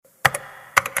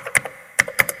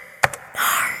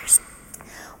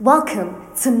Welcome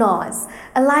to Nas,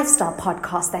 a lifestyle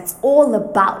podcast that's all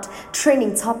about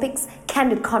trending topics,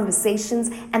 candid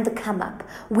conversations, and the come up.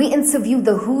 We interview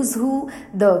the who's who,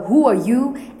 the who are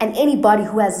you, and anybody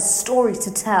who has a story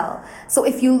to tell. So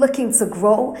if you're looking to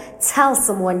grow, tell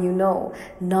someone you know.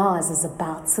 Nas is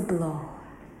about to blow.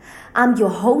 I'm your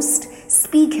host,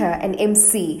 speaker, and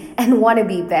MC, and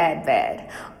wannabe bad.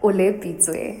 Ole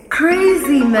Pizwe.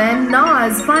 Crazy, man.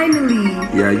 Nas, finally.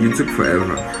 Yeah, you took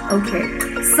forever. Okay.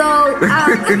 So,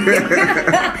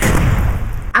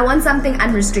 I want something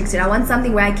unrestricted. I want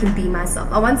something where I can be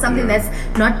myself. I want something that's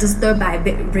not disturbed by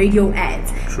radio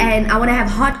ads. True. And I want to have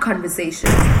hard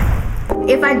conversations.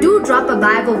 If I do drop a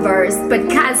Bible verse, but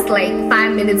cast like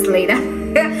 5 minutes later,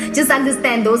 just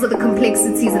understand those are the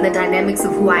complexities and the dynamics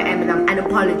of who I am, and I'm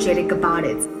unapologetic about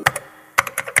it.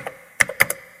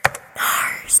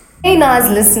 Hey Nas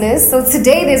listeners, so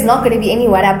today there's not going to be any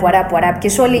what up,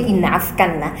 surely enough,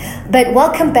 but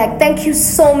welcome back. Thank you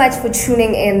so much for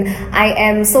tuning in. I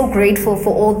am so grateful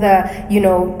for all the,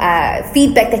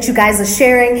 feedback that you guys are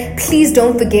sharing. Please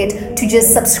don't forget to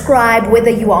just subscribe,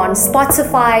 whether you are on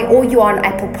Spotify or you are on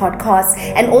Apple Podcasts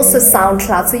and also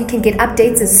SoundCloud, so you can get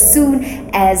updates as soon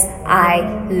as I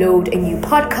load a new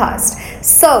podcast.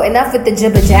 So enough with the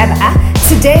jibber jabber.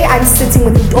 Today I'm sitting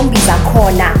with Ntombi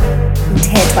Zakhona.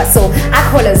 So I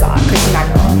call her Zah because she's my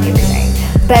girl and everything.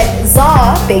 But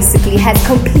Zah basically has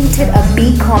completed a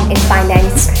BCom in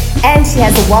finance, and she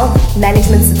has a wealth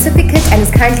management certificate and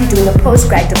is currently doing a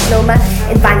postgrad diploma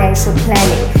in financial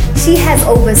planning. She has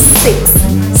over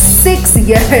six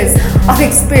years of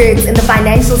experience in the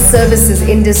financial services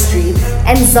industry,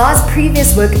 and Zah's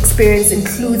previous work experience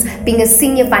includes being a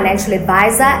senior financial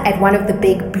advisor at one of the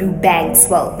big blue banks.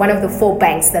 Well, one of the 4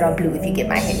 banks that are blue, if you get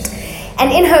my hint. And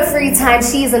in her free time,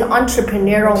 she is an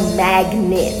entrepreneurial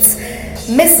magnet.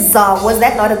 Miss Zah, was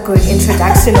that not a good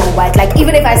introduction or what? Like,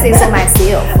 even if I say so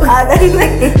myself. That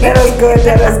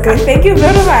was good. Thank you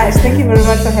very much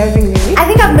for having me. I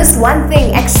think I've missed one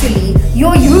thing, actually.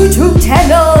 Your YouTube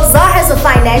channel. Zah has a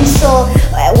financial...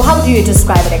 how do you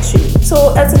describe it, actually?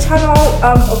 So, as a channel,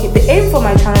 the aim for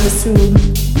my channel is to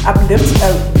uplift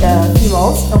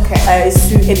females. Okay. Is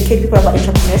to educate people about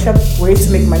entrepreneurship, ways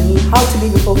to make money, how to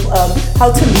live a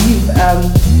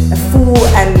full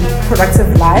and productive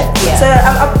life. Yeah. So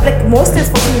like mostly it's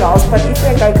for females, but if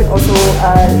you're a guy, you can also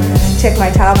check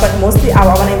my channel. But mostly I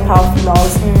want to empower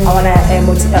females. I want to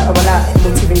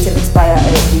motivate and inspire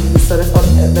ladies. So that's all.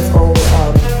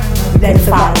 That's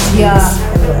about. Yeah.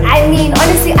 I mean,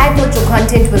 honestly, I thought your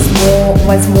content was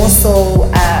more so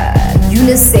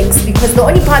unisex, because the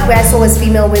only part where I saw was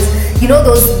female was,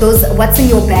 those what's in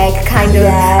your bag kind of.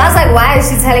 Yeah. I was like, why is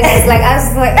she telling us? Like, I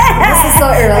was like, this is so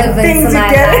irrelevant to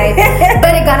my life.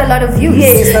 But it got a lot of views.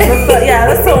 Yes,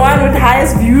 that's the one with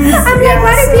highest views. I'm like,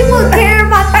 why do people care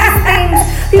about these things?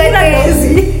 People are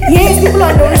nosy. Yes, people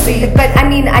are nosy. But I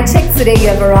mean, I checked today, you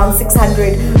have around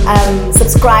 600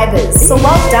 subscribers. So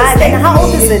well done. And how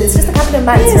old is it? It's just a couple of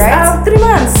months, right? 3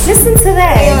 months. Listen to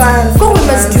that. 3 months. What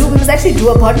we must actually do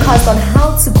a podcast on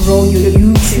how to grow your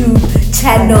YouTube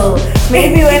channel.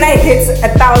 Maybe when I hit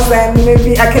 1,000,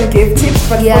 maybe I can give tips.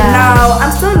 But for now,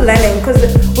 I'm still learning. Because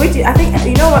I think,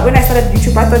 when I started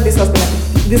YouTube, I thought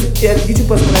YouTube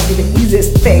was gonna be the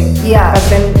easiest thing. Yeah. But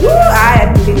then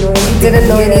I didn't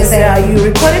know anything. You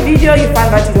record a video, you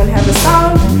find out you don't have the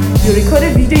sound. You record a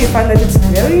video, you find that it's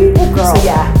very girl.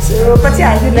 So you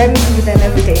learn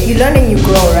every day. You learn and you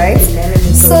grow, right?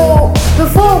 So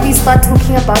before we start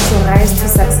talking about your rise to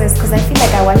success, because I feel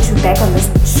like I want you back on this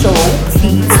show,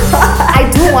 please. I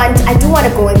do want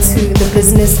to go into the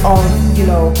business of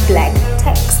black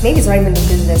techs. Maybe it's not even the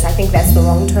business. I think that's the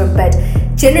wrong term, but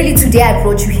generally today I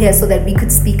brought you here so that we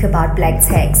could speak about black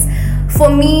techs. For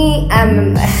me,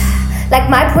 like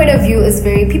my point of view is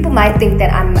people might think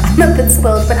that I'm a bit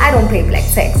spoiled, but I don't pay black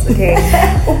tax, okay?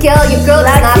 Your girl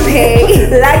does not pay.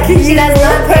 She does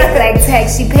not pay black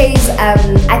tax. She pays,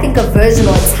 I think, a version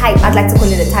or a type. I'd like to call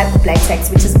it a type of black tax,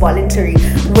 which is voluntary,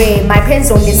 where my parents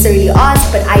don't necessarily ask,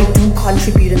 but I do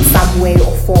contribute in some way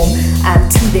or form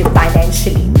to them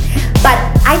financially. But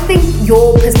I think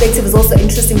your perspective is also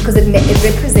interesting because it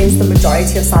represents the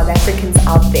majority of South Africans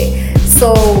out there.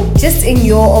 So just in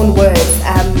your own words,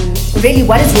 really,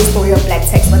 what is your story of black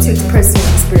tax? What's your personal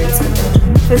experience with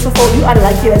it? First of all, you are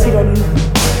lucky that you don't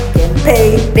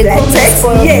pay black tax.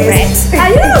 Yes.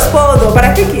 You're not spoiled though, but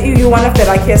I think you're one of the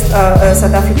luckiest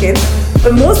South Africans.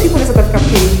 But most people in South Africa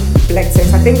pay black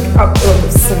tax. I think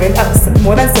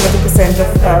more than 70%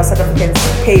 of South Africans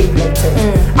pay black tax.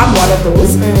 I'm one of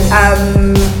those.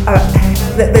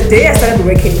 The day I started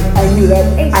working, I knew that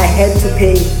I had to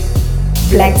pay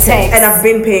black tax. And I've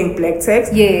been paying black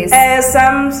tax. Yes.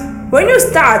 When you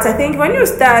start,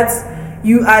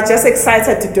 you are just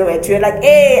excited to do it. You're like,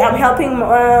 hey, I'm helping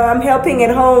at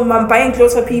home. I'm buying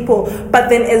clothes for people. But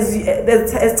then as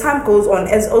time goes on,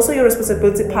 as also your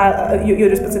responsibility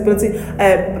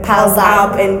piles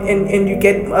up, and you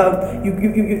get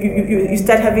you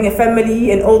start having a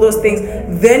family and all those things.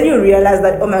 Then you realize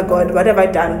that, oh my God, what have I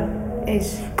done?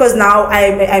 Because now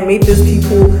I made those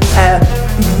people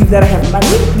believe that I have money.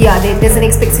 Yeah, there's an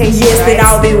expectation. Yes, right?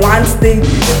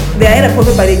 They're in a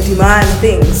pocket, but they demand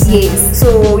things. Yes.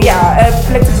 So yeah,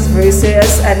 politics is very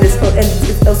serious, and it's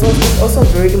also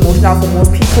very emotional for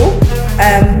most people.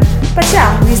 But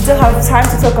yeah, we still have time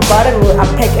to talk about it. We'll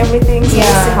unpack everything. So we'll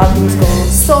see how things go.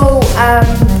 So I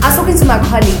was talking to my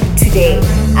colleague today.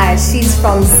 She's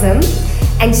from Sim.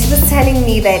 And she was telling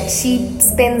me that she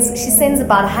sends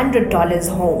about $100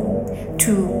 home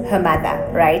to her mother,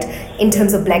 right, in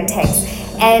terms of black tax.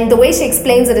 And the way she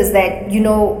explains it is that,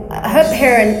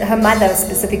 her mother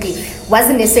specifically,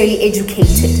 wasn't necessarily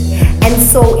educated. And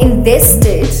so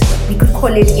invested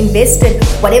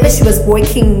whatever she was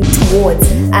working towards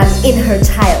in her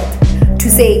child. To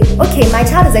say, okay, my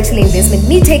child is actually investment.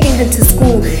 Me taking her to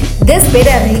school, this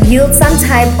better yield some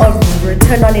type of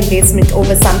return on investment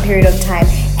over some period of time.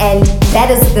 And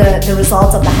that is the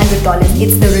result of the $100.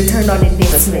 It's the return on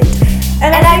investment.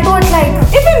 And I thought, like,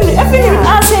 even with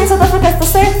us here in South Africa, it's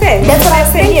the same thing. That's what I was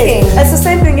thinking. It's the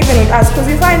same thing even with us, because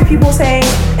you find people saying,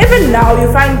 even now, you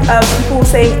find people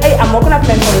saying, hey, I'm not gonna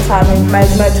plan for retirement. My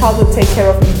child will take care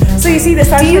of me. So you see, do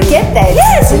you get that?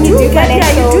 Yes, you do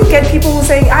get people who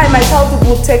saying, my child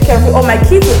will take care of me, or my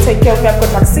kids will take care of me. I've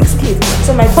got like 6 kids,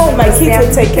 so my kids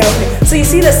will take care of me. So you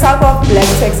see, the cycle of black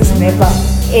tax is never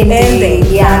ending.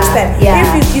 Yeah. Understand?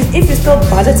 Yeah. If you're still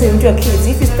budgeting into your kids,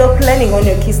 if you're still planning on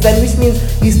your kids, then which means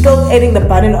you're still adding the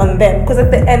burden on them. Because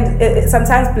at the end,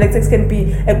 sometimes black tax can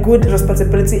be a good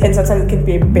responsibility, and sometimes it can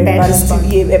be a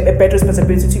bad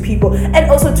responsibility to people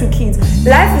and also to kids.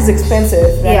 Life is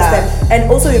expensive. You understand? And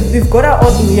also we've got our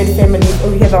own immediate family.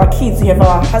 We have our kids. We have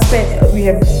our husband. We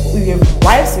have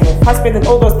wives. We have husband, and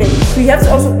all those things. We have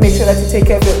to also make sure that you take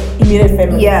care of your immediate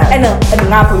family. Yeah. And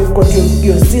now we've got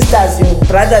your sisters, your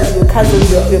brothers, your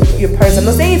cousins, your parents. I'm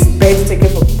not saying it's bad to take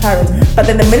care of parents, but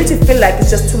then the minute you feel like it's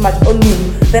just too much on you,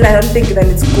 then I don't think then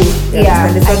it's good. Yeah,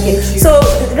 I get you. So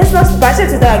let's not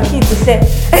budget with our kids.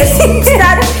 Let's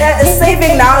start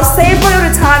saving now. Save for your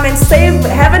retirement. Save.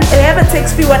 Have a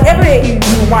tax-free whatever you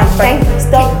want. But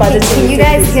stop budgeting. Can you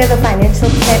guys hear the financial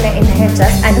planner in her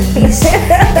just unleashed?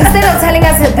 Instead of telling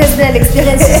us her personal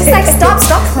experience, she's just like, stop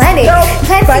planning.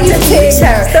 Plan for your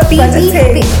future.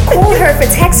 Call her for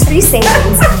tax-free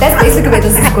savings. That's basically where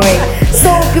this is going.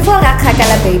 So before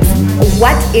Rakakala babes,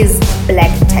 what is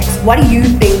black tax? What do you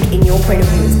think, in your point of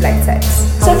view, is black tax?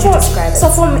 How would you describe it? So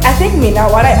for me, I think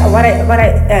what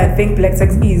I think black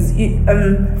tax is,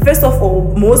 first of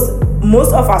all,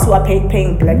 most of us who are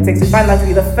paying black tax, we find that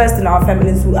we're the first in our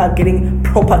families who are getting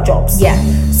proper jobs. Yeah.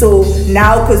 So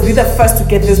now, because we're the first to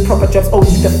get these proper jobs, or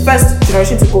we're the first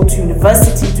generation to go to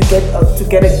university to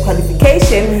get a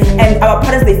qualification, and our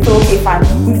parents, they feel, okay, fine,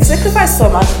 we've sacrificed so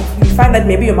much. We find that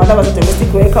maybe your mother was a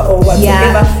domestic worker or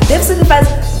whatever. They've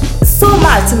sacrificed so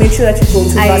much to make sure that you go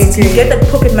to varsity. You get the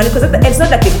pocket money, because it's not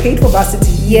like they paid for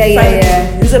varsity.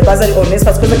 Use a bursary or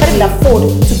NSFAS, because they can't even afford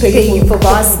to pay you for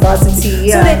varsity.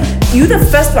 Yeah. So then you're the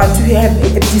first one to have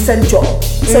a decent job.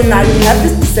 So now you have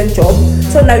this decent job.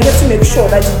 So now you have to make sure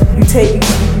that you take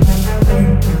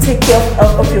care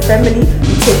of your family,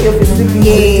 you take care of your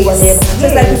siblings. So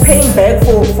it's like we're paying back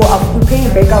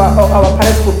our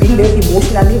parents for being there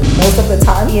emotionally most of the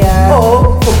time,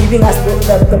 or for giving us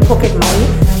the pocket money.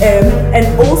 And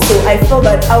also I feel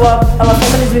that our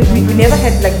families, we never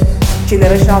had like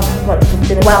generational wealth.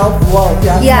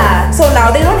 So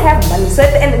now they don't have money. So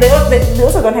at the end, they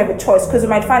also don't have a choice, because you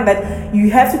might find that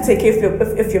you have to take care of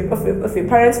your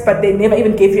parents, but they never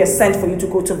even gave you a cent for you to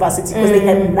go to varsity, because they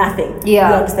had nothing. You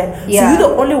understand? So you're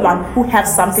the only one who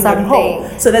has something at home.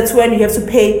 So that's when you have to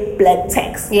pay black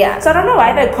tax. So I don't know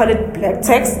why they call it black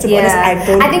tax. To be honest, I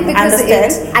think because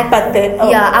understand.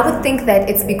 I would think that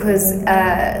it's because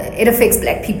it affects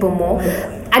black people more.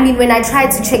 I mean, when I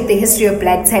tried to check the history of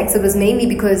black tax, it was mainly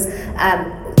because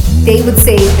they would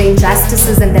say the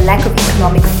injustices and the lack of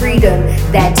economic freedom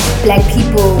that black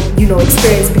people,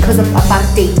 experience because of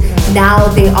apartheid. Now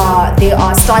they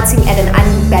are starting at an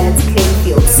unbalanced playing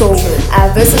field. So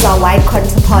versus our white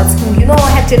counterparts, counterparts who,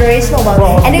 have generational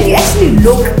wealth. And if you actually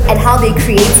look at how they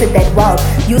created that wealth,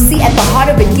 you'll see at the heart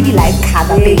of it, Giddy life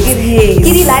cover.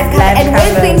 Giddy life cover. And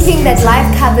we're thinking that life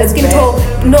covers,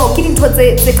 no,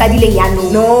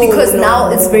 because now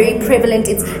it's very prevalent.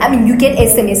 You get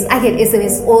SMS. I get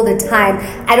SMS all the time.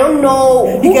 I don't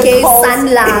know who gave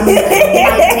Sanlam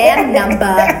my damn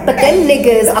number, but them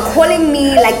niggas are calling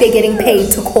me like they're getting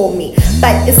paid to call me.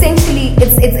 But essentially,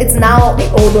 it's now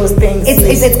all those things.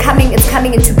 It's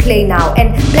coming into play now,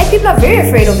 and black people are very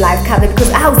afraid of life cover because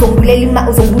is that how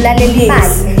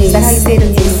you say it?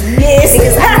 Yes.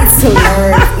 Because I need to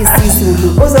learn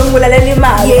isiZulu.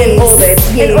 And all that.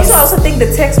 And also, I also think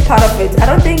the tax part of it. I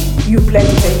don't think you plan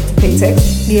to pay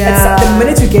tax. Yeah. The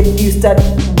minute you start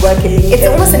working, it's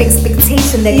almost an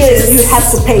expectation that you have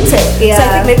to pay tax. Yeah. So I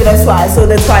think maybe that's why. So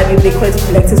that's why maybe they call it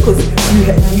black tax, because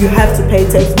you have to pay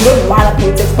tax. You don't want to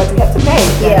pay tax, but you have to pay.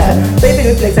 Yeah. So if it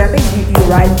reflects, I think you're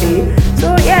right there.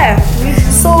 So yeah.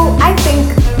 So I think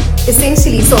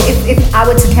essentially, so if I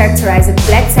were to characterize it,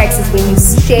 black tax is when you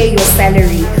share your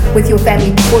salary with your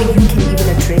family before you can even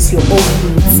address your own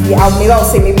needs. Yeah, I'll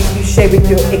say maybe you share with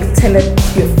your family,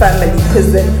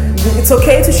 because then it's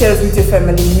okay to share it with your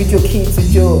family, with your kids,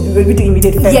 with your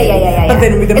immediate family. Yeah. But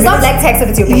then it's not black tax if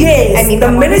it's your baby. Yes.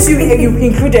 The minute you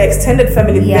include your extended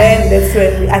family, then that's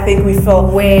when I think we feel.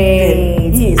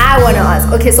 Wait. Yes. I want to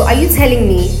ask. Okay, so are you telling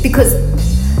me because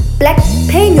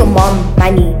paying your mom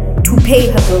money to pay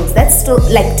her bills, that's still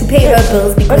to pay her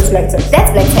bills, because that's black tax.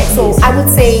 That's black tax. So I would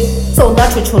say,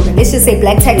 not your children. Let's just say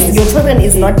black tax. Yes. Your children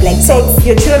is not black tax. So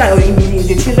your children are immediate.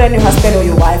 Your children, your husband or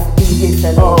your wife, immediate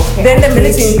family. Oh, okay. Then the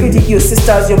minute you include your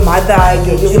sisters, your mother,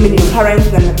 your parents,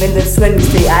 then that's when we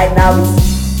say, now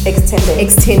it's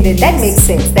extended. That makes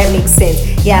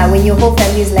sense. Yeah, when your whole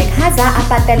family is like, Haza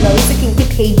apatelo, you can get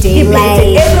paid day.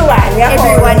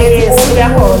 Everyone is.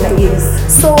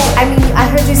 Yes. So I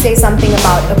heard you say something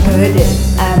about a burden.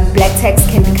 Black tax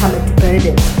can become a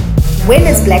burden. When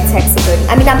is black tax a burden?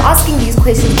 I'm asking these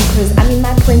questions because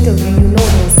my point of view,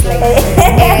 most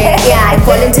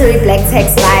voluntary black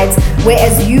tax rights,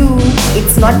 whereas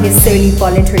it's not necessarily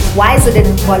voluntary. Why is it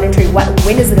voluntary?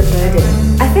 When is it a burden?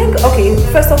 I think, okay,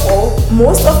 first of all,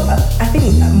 most of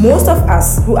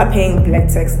us who are paying black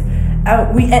tax,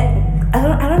 I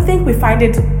don't think we find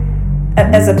it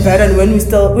as a burden when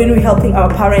we're helping our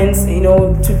parents,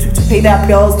 to pay their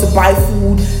bills, to buy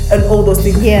food and all those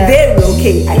things. Yeah. They're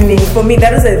okay. I think for me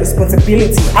that is a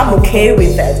responsibility. I'm okay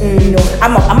with that.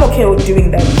 I'm okay with doing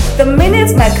that. The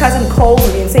minute my cousin calls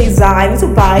me and says, I need to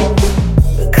buy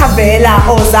Kavela,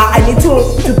 or I need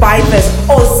to buy this,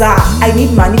 or I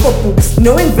need money for books,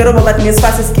 knowing very well that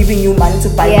NSFAS is giving you money to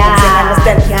buy books, and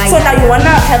understand. Now you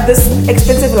wanna have this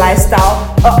expensive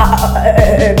lifestyle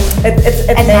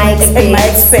at my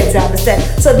expense, you understand?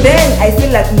 So then I feel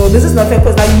like, no, this is not fair,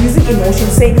 because now you're using emotion,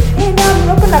 saying, hey, no, I'm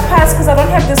not gonna pass because I don't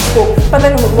have this book. But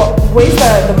then where's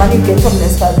the money you get from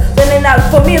NSFAS? Then now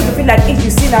for me, it would feel like, if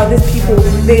you see now these people,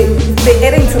 they're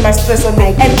adding too much stress on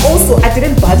me. And also, I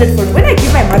didn't budget for it. When I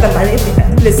give my mother money,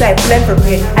 let's say I plan for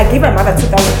pay, I give my mother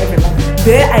 2,000 every month.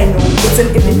 There I know it's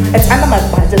under my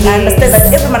budget. Yes. I understand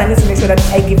that every month I need to make sure that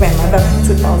I give my mother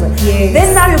 2,000. Yes.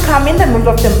 Then now you come in the middle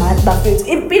of the month, Buffett.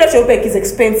 If Peter Shopek is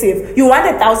expensive, you want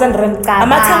 1,000 rand. I'm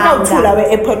not telling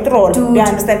you a petrol. You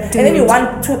understand? And then you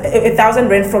want 1,000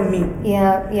 rand from me.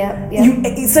 Yeah.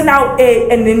 So now,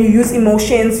 and then you use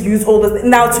emotions, use all this.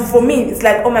 Now, for me, it's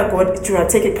like, oh my God, should I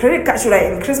take a credit card? Should I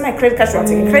increase my credit card? Should I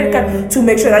take a credit card to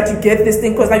make sure that you get this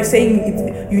thing? Because now you're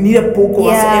saying you need a book or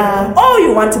whatsoever. Or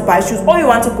you want to buy shoes, or you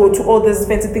want to go to all these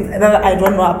fancy things that I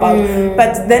don't know about.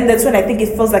 But then that's when I think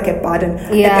it feels like a burden.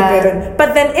 Yeah. Like a burden.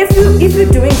 But then if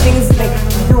you're doing things like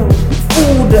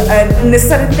food and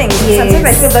necessary things, sometimes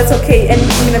I feel that's okay. And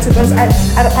to be honest,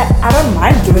 I don't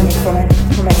mind doing it for my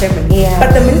family. Yeah.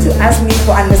 But the minute you ask me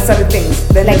for unnecessary things,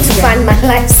 then like to fund my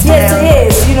lifestyle.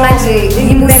 Yes, when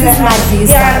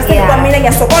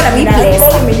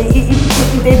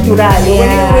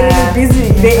you're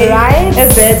busy,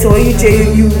 or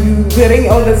you wearing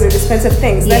all those expensive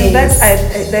things, then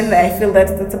I feel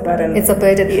that's a burden. It's a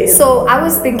burden. Yes. So I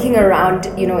was thinking around,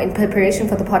 in preparation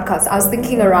for the podcast, I was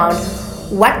thinking around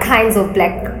what kinds of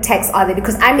black tax are there,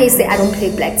 because I may say I don't pay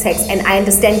black tax, and I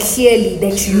understand clearly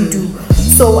that you do.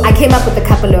 So I came up with a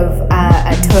couple of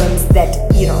terms that,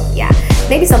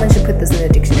 maybe someone should put this in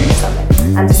a dictionary or something.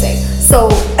 I'm just saying. So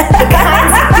the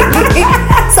kinds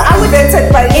so I would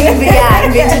invented by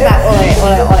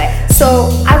Ole. So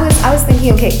I was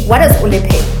thinking, okay, what does Ole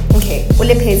pay? Okay,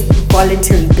 Ole pays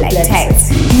voluntary black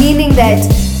tax, meaning that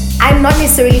I'm not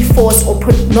necessarily forced or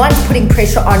no one's putting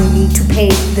pressure on me to pay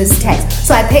this tax.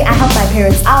 So I help my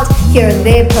parents out here and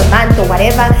there per month or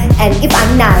whatever. And if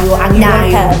I'm nayo,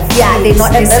 they're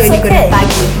not necessarily going to bug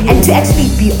me. And to actually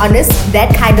be honest,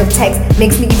 that kind of tax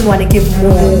makes me even want to give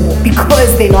more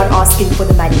because they're not asking for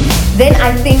the money. Then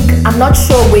I think, I'm not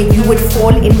sure where you would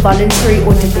fall in voluntary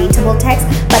or debatable tax,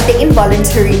 but the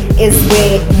involuntary is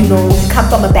where, you come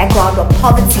from a background of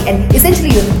poverty and essentially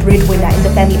you're the breadwinner in the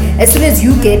family. As soon as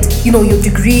you get, your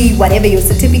degree, whatever, your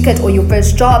certificate or your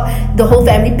first job, the whole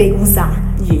family beguza.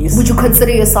 Yes. Would you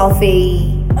consider yourself a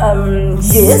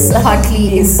yes,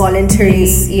 partly involuntary?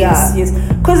 Yes.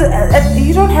 Because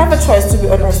you don't have a choice, to be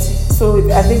honest.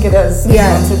 So I think it is.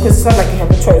 Because it's not like you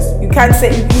have a choice. You can't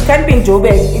be in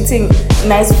Joburg eating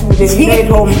nice food and you at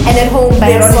home. And at home,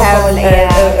 they don't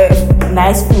have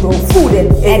nice food or food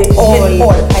at all.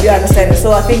 You understand?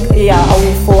 So I think I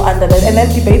will fall under that. And then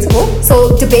debatable.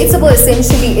 So debatable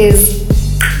essentially is.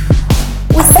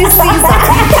 That's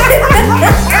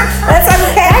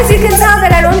okay. As you can tell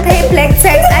that I don't pay black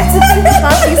tax, I have to think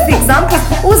about these examples.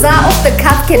 Uza off the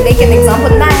cuff can make an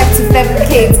example. Now I have to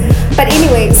fabricate. But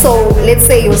anyway, so let's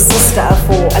say your sister,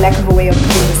 for a lack of a way of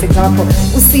putting this example,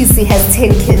 Usisi has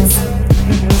 10 kids.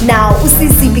 Now,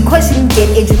 Usisi, because she didn't get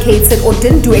educated or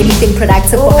didn't do anything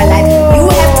productive for her life, you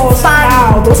have to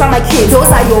find those are my kids. Those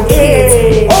are your kids.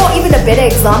 Or even a better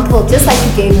example, just like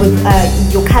you gave with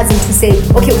your cousin to say,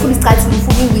 okay,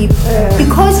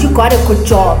 because you got a good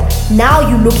job, now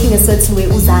you're looking a certain way,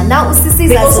 Uza. Now Usisi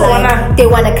they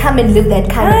wanna come and live that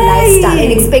kind of lifestyle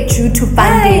and expect you to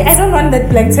fund it. I don't want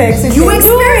that black tax. You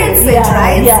experience it,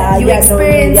 right? You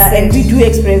experience it. And we do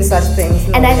experience such things.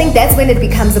 And I think that's when it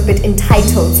becomes a bit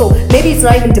entitled. So maybe it's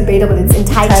not even debatable, it's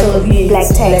entitled black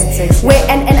tax.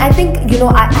 And I think,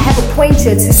 I have a point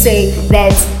here to say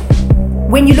that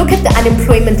when you look at the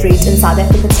unemployment rate in South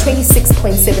Africa, it's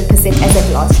 26.7% as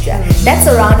of last year. That's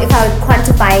around, if I were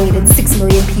quantifying it, it's 6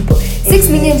 million people. 6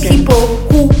 million people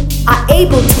who are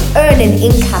able to earn an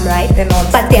income, right?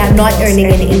 But they are not earning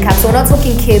an income. So we're not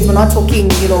talking kids, we're not talking,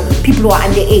 people who are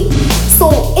underage.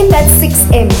 So in that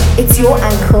 6M, it's your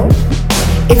uncle,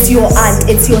 it's your aunt,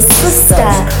 it's your sister,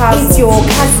 it's your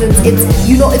cousins,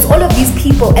 it's all of these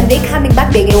people, and they're coming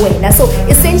back big away. Now, so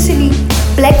essentially,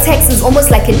 black tax is almost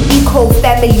like an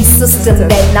eco-family system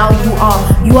that now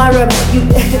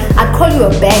I'd call you a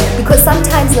bank, because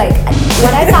sometimes, like,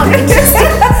 what I found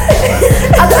interesting,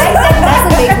 a bank that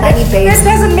doesn't make money, babe.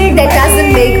 That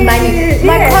doesn't make money.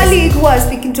 My colleague who I was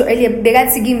speaking to earlier, they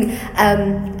got to give me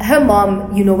her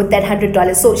mom, with that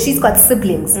 $100. So she's got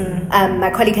siblings. My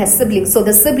colleague has siblings. So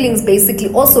the siblings basically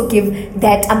also give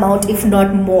that amount, if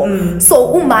not more.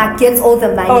 So Uma gets all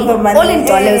the money, all in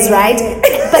dollars, right?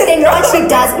 But then what she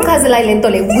does,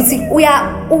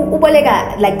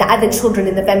 like the other children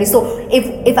in the family. So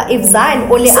if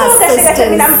Zion only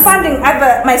sisters, I'm funding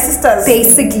my sisters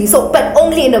basically. So but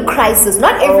only in a crisis,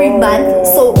 not every month.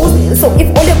 So if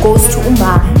Ole goes to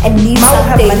Uma and needs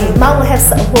something, Ma will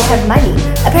have money.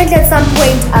 Apparently at some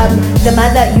point, the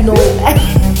mother,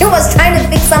 he was trying to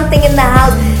fix something in the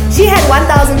house. She had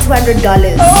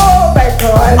 $1,200. Oh my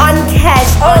God! On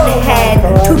cash, on hand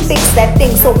to fix that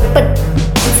thing. So, but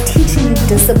it's teaching you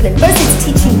discipline. First, it's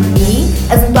teaching me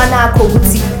as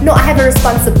no, I have a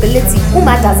responsibility.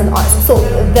 Uma doesn't ask. So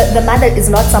the mother is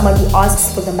not someone who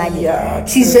asks for the money.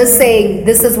 She's just saying,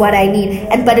 this is what I need.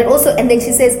 And then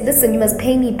she says, listen, you must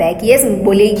pay me back. Yes,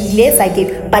 I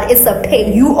gave, but it's a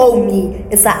pay. You owe me.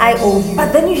 It's a I owe you.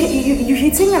 But then you're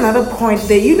hitting another point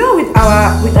there. With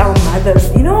our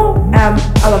mothers,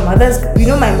 our mothers,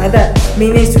 my mother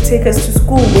managed to take us to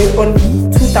school with only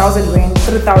 2,000 rand,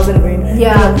 3,000 rand.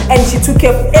 And she took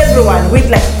care of everyone with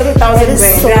like 3,000 rand.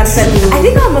 So I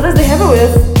think our mothers, they have a way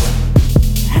of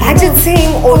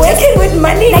budgeting or working with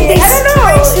money. Like they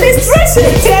stretch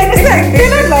it. They're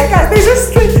not like us. They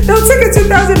just they'll take a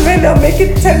 2,000 rand, they'll make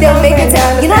it 10,000. They'll make it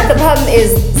 10. What the problem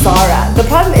is? Zara. The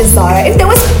problem is Zara. If there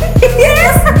was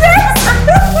yes.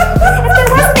 If there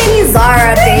wasn't any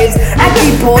Zara, babes, I'd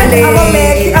be balling.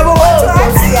 I will want to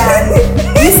ask.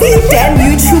 You see damn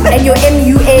YouTube and your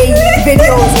MUA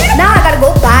videos. Now I gotta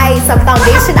go buy some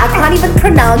foundation I can't even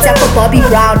pronounce for Bobbi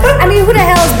Brown. I mean, who the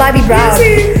hell is Bobbi Brown?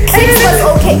 Clicks was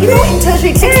okay. In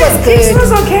tertiary, Clicks was good. Clicks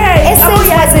was okay. Essence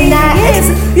was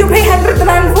nice. You pay 100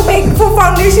 rand for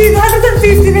foundation,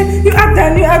 150 rand. You are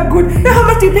done. You are good. Now how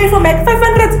much do you pay for Mac?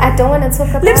 500. I don't want to talk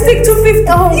about Lipstick, it. 250.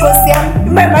 Oh,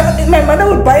 My mother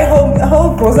would buy a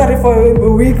whole grocery for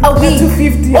a week. A week.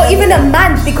 250. Or even a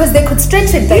month, because they could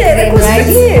stretch it back then, right?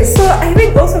 Yeah, so I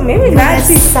think also maybe That's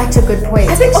Nazi. such a good point.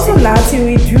 I think also Nazi,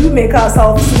 we do make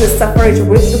ourselves separate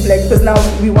with the black, because now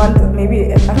we want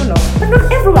maybe, I don't know, but not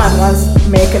everyone wants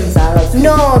Mac and Zara.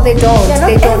 No, they don't. Yeah,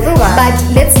 They not don't. everyone. But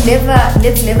let's never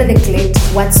neglect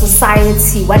what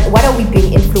society, what are we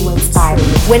being influenced by?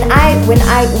 What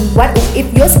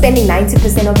if you're spending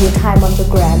 90% of your time on the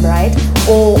gram, right,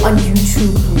 or on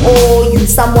YouTube, or you're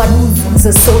someone who's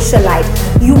a socialite,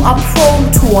 you are prone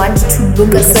to want to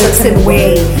look a certain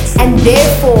way, and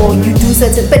therefore you do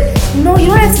certain. But no, you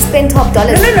don't have to spend top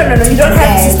dollars. No. You don't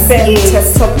have to spend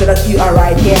top dollars. You are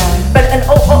right. Yeah. But and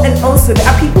also there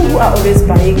are people who are always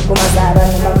buying Zara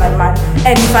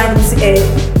and you find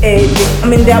I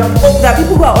mean there are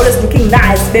people who are always looking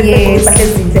nice. Yes.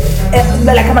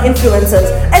 Like influencers,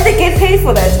 and they get paid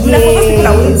for that. Like, for those people,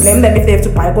 I wouldn't blame them if they have to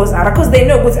buy Zara, because they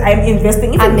know, I'm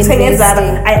investing. If I'm investing.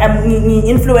 Zara, I am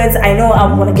influence. I know I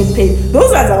want to get paid.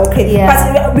 Those ones are okay. Yeah. But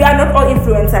we are not all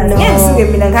influencers. No.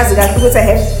 Because I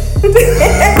have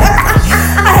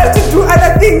to do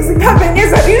other things.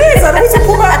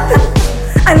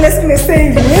 Unless we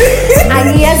say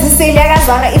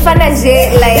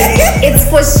like it's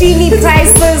for Sheeny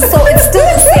prices, so it's still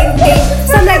the same thing.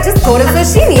 So I'm like, just go to the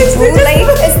Sheeny, like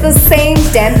it's the same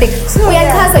damn thing. So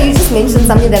Kasa, you just mentioned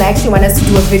something that I actually want us to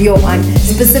do a video on,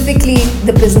 specifically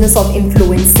the business of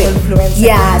influencing.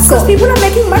 Yeah, so people are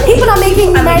making money. People are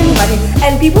making money.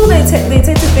 And people they tend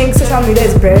to think social media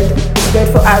is bread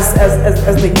for us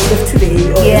as the youth of today,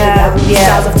 or the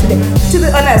stars of today. To be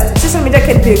honest, social media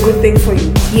can be a good thing for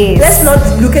you. Yes. Let's not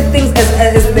look at things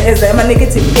as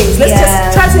negative things. Let's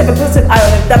just try to have a positive eye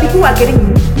on it. That people who are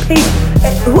getting paid,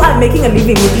 who are making a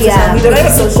living with social media, don't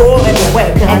have to go and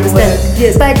work. Understand?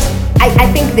 Yes. But I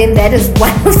think then that is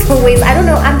one of the ways. I don't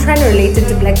know. I'm trying to relate it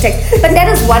to black tech, but that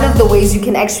is one of the ways you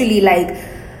can actually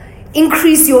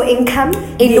increase your income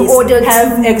in order to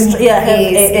have extra,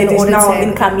 additional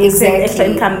income, exactly. extra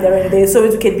income there and there, so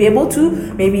you can be able to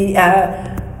maybe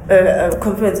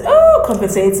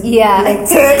compensate. Yeah. Like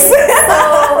tax. So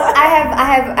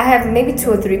I have maybe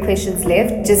 2 or 3 questions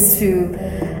left just to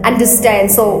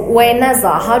understand. So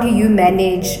Naza, how do you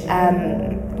manage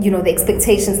the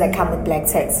expectations that come with black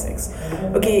tax?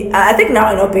 Okay, I think now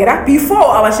I know better. Before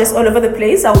I was just all over the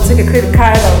place. I would take a credit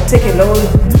card, I would take a loan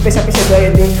to pay.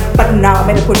 But now I'm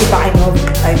at a point where I know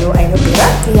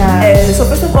better. Yeah. So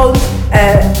first of all,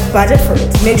 budget for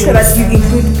it. Make sure that you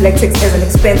include black tax as an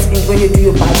expense when you do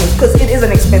your budget, because it is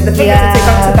an expense. The fact that you take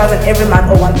out 2,000 every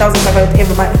month or 1,500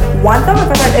 every month,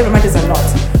 1,500 every month is a lot.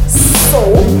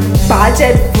 So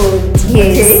budget for it.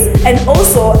 Yes. Okay, and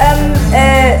also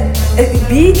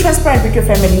be transparent with your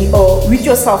family or with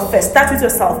yourself first. Start with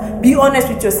yourself. Be honest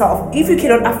with yourself. If you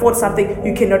cannot afford something,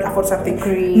 you cannot afford something.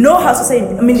 Agreed. Know how to say.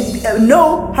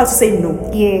 Know how to say no.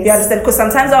 Yes. You understand? Because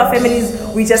sometimes our families,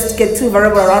 we just get too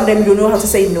variable around them. You don't know how to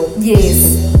say no.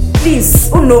 Yes.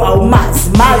 Please, no, Mars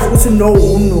to no.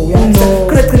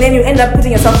 Because then you end up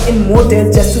putting yourself in more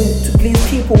debt just to please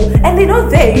people, and they're not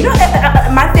there.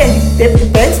 Month end, the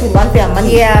banks will want their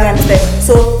money. Yeah. You understand?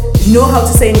 So know how to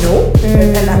say no,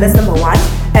 and that's number one.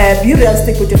 Be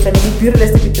realistic with your family, be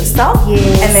realistic with yourself,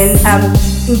 yes. And then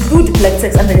include black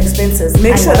tax under expenses.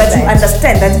 Make sure that you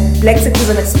understand that black tax is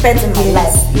an expense in my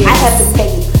life. Yes. I have to pay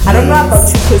it. I don't know about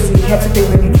you, because you have to pay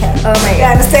when you can. Oh my God.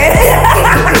 You understand?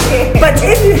 But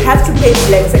if you have to pay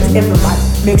black tax every month,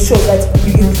 make sure that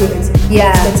you include it.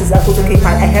 Yeah. Expenses are good. Okay,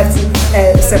 fine. I have to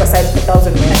set aside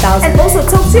 1,000. And also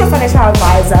talk to your financial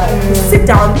advisor. Sit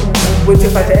down with your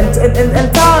financial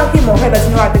and tell him or her that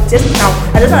just now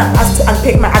I just want us to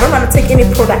unpick I don't want to take any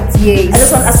product. Yes. I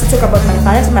just want us to talk about my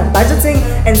finances, my budgeting,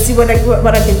 and see what I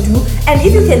can do. And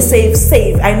if you can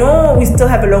save. I know we still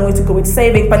have a long way to go with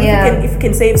saving, but if you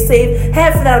can save,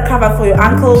 have that cover for your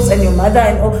uncles and your mother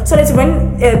and all, so that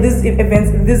when these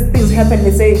things happen,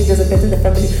 let's say there's a death in the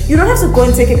family, you don't have to go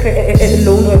and take a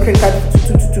loan or a credit card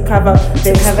to cover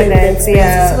the expenses.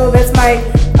 Yeah. So that's my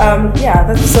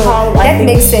that's how I think.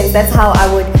 Makes sense. That's how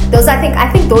I would. I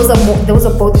think those are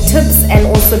both tips, and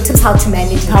also tips how to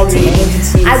manage. It.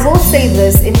 I will say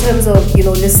this in terms of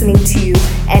listening to you,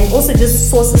 and also just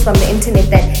sources from the internet,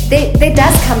 that there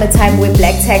does come a time where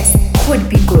black tax could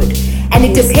be good. And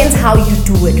it depends how you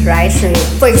do it, right? Sure.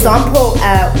 For example,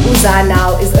 Uza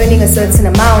now is earning a certain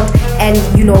amount and,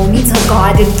 needs her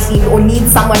garden cleaned or needs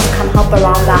someone to come help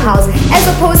around the house, as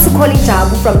opposed to calling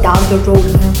Jabu from down the road.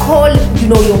 Call,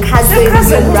 your cousin, your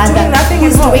brother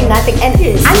who's doing nothing. And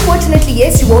unfortunately,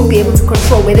 yes, you won't be able to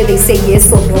control whether they say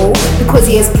yes or no, because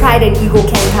yes, pride and ego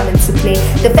can come into play. day.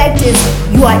 The fact is,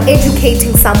 you are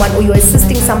educating someone or you're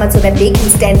assisting someone so that they can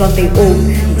stand on their own.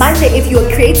 Manje, if you're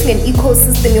creating an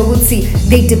ecosystem,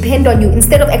 they depend on you.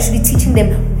 Instead of actually teaching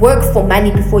them work for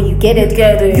money before you get it,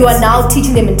 you are now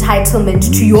teaching them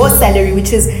entitlement to your salary,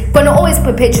 which is gonna always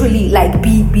perpetually like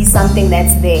be something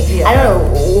that's there. I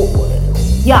don't know.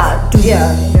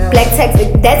 Black tax,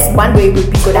 that's one way it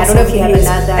would be good. I don't know if you have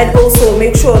another. And also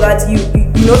make sure that you're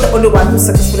not the only one who's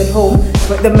successful at home.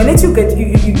 But the minute you get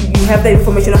you have the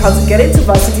information on how to get into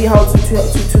varsity, how to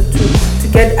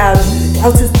get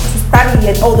how to study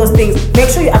and all those things. Make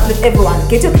sure you uplift everyone.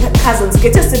 Get your cousins,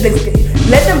 get your siblings,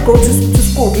 let them go to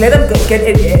school, let them get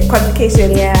a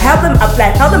qualification, help them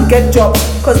apply, help them get jobs,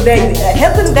 because they're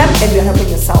helping them and you're helping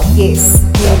yourself. Yes.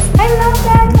 I love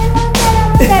that.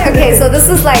 Okay, so this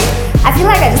is like, I feel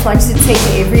like I just want you to take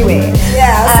me everywhere.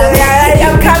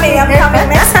 I'm coming.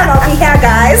 Next time I'll be here,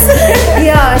 guys.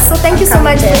 So thank you so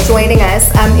much for joining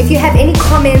us. If you have any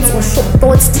comments or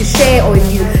thoughts to share, or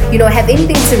if you have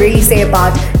anything to really say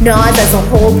about NAS as a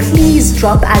whole, please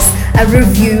drop us a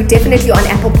review, definitely on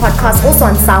Apple Podcasts, also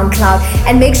on SoundCloud,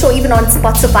 and make sure even on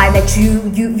Spotify that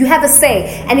you have a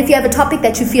say. And if you have a topic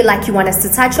that you feel like you want us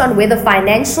to touch on, whether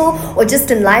financial or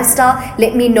just in lifestyle,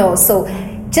 let me know. So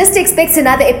just expect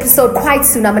another episode quite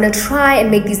soon. I'm going to try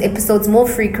and make these episodes more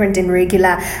frequent and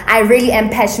regular. I really am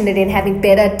passionate in having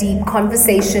better, deep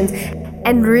conversations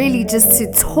and really just to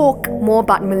talk more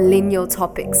about millennial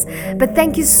topics. But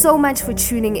thank you so much for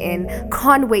tuning in.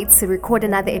 Can't wait to record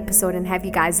another episode and have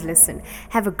you guys listen.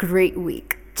 Have a great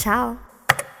week. Ciao.